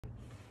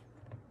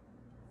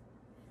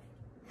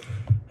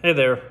Hey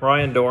there,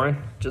 Ryan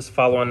Doran, just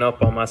following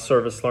up on my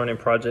service learning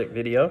project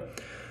video.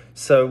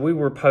 So we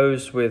were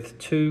posed with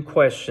two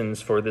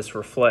questions for this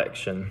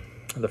reflection.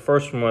 The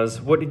first one was,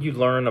 what did you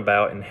learn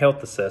about in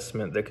health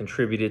assessment that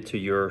contributed to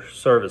your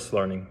service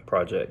learning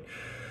project?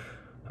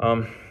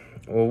 Well,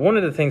 one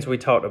of the things we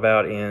talked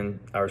about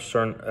in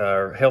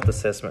our health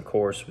assessment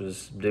course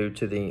was due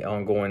to the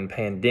ongoing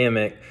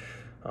pandemic.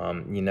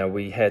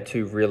 We had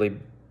to really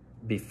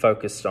be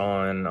focused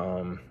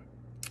on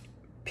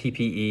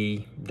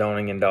PPE,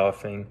 donning and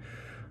doffing.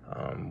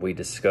 We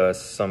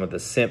discussed some of the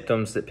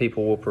symptoms that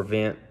people will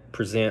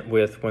present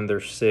with when they're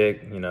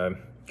sick,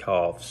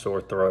 cough,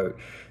 sore throat,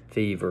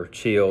 fever,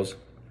 chills.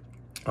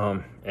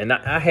 And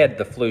I had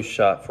the flu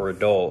shot for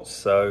adults,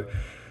 so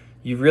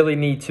you really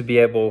need to be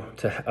able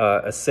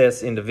to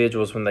assess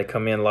individuals when they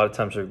come in. A lot of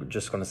times they're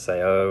just going to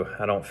say, oh,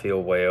 I don't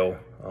feel well,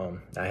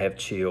 I have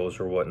chills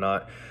or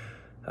whatnot.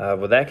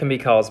 Well, that can be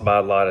caused by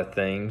a lot of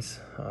things.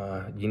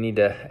 You need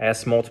to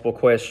ask multiple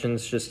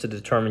questions just to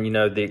determine,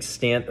 the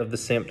extent of the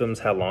symptoms,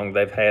 how long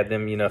they've had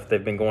them. If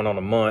they've been going on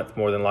a month,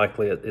 more than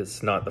likely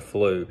it's not the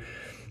flu.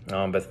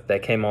 But if they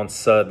came on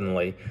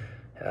suddenly,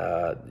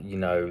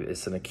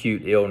 it's an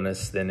acute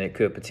illness, then it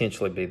could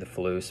potentially be the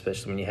flu,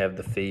 especially when you have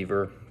the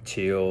fever,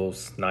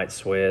 chills, night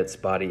sweats,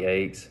 body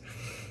aches.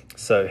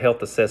 So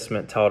health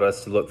assessment taught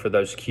us to look for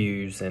those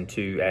cues and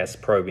to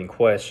ask probing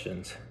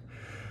questions.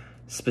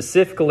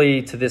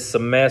 Specifically to this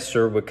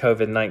semester with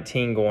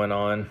COVID-19 going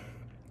on,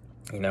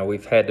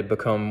 we've had to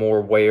become more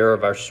aware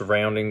of our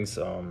surroundings.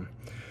 And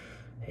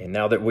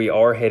now that we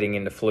are heading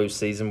into flu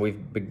season,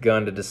 we've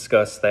begun to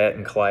discuss that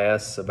in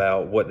class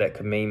about what that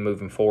could mean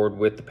moving forward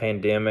with the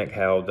pandemic,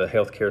 how the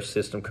healthcare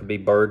system could be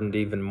burdened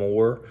even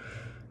more.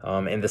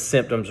 And the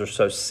symptoms are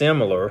so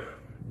similar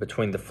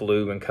between the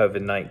flu and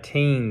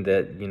COVID-19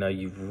 that,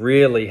 you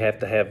really have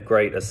to have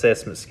great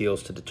assessment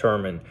skills to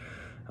determine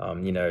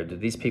do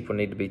these people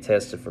need to be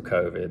tested for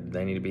COVID?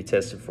 They need to be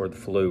tested for the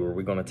flu. Are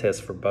we going to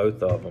test for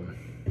both of them?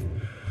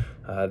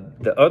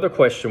 The other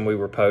question we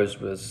were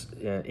posed was,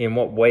 in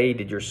what way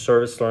did your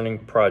service learning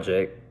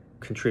project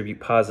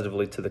contribute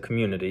positively to the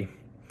community?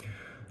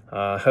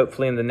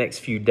 Hopefully in the next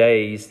few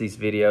days, these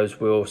videos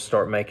will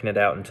start making it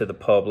out into the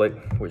public,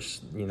 which,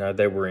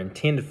 they were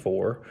intended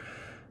for.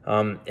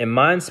 And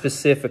mine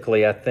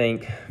specifically, I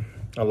think,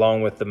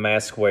 along with the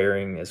mask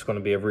wearing, is going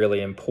to be a really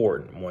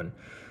important one.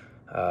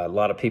 A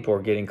lot of people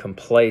are getting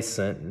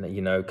complacent.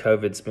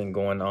 COVID's been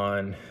going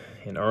on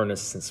in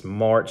earnest since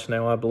March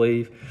now, I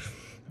believe,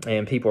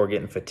 and people are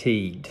getting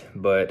fatigued.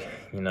 But,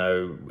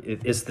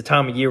 it's the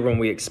time of year when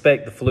we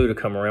expect the flu to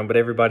come around, but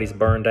everybody's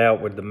burned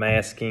out with the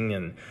masking,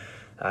 and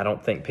I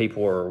don't think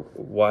people are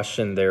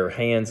washing their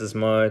hands as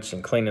much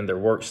and cleaning their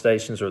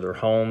workstations or their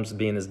homes,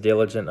 being as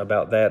diligent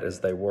about that as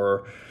they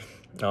were.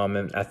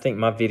 And I think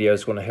my video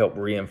is going to help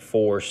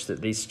reinforce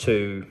that these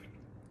two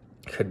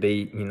could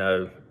be,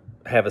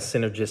 have a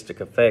synergistic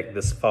effect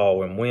this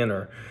fall and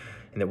winter,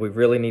 and that we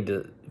really need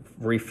to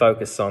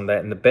refocus on that.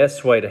 And the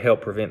best way to help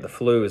prevent the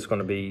flu is going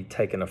to be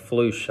taking a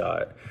flu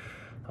shot.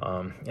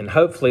 And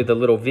hopefully the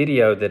little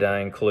video that I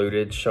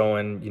included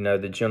showing,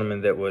 the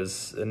gentleman that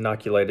was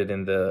inoculated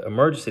in the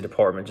emergency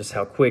department, just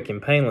how quick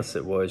and painless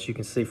it was. You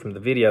can see from the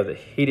video that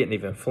he didn't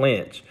even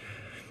flinch.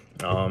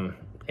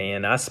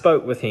 And I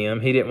spoke with him.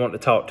 He didn't want to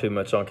talk too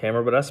much on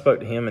camera, but I spoke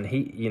to him, and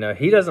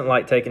he doesn't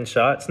like taking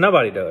shots.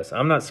 Nobody does.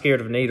 I'm not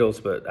scared of needles,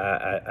 but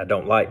I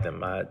don't like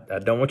them. I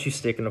don't want you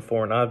sticking a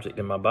foreign object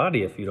in my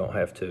body if you don't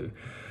have to.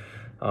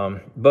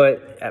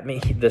 But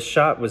the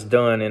shot was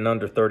done in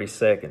under 30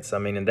 seconds.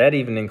 And that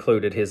even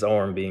included his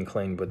arm being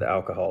cleaned with the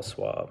alcohol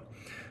swab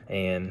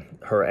and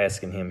her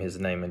asking him his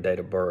name and date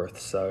of birth.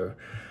 So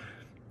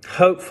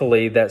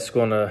hopefully that's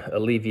going to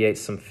alleviate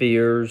some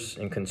fears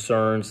and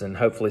concerns, and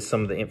hopefully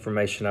some of the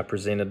information I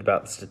presented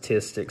about the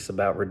statistics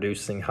about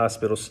reducing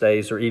hospital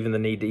stays or even the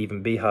need to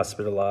even be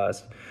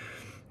hospitalized,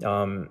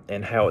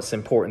 and how it's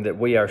important that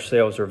we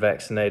ourselves are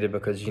vaccinated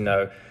because,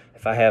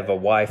 if I have a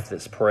wife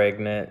that's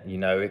pregnant,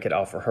 it could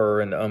offer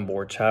her and the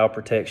unborn child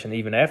protection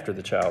even after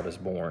the child is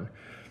born.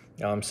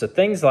 So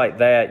things like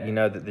that,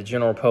 that the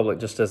general public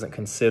just doesn't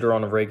consider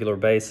on a regular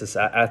basis,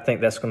 I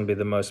think that's going to be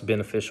the most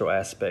beneficial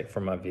aspect for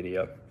my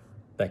video.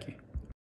 Thank you.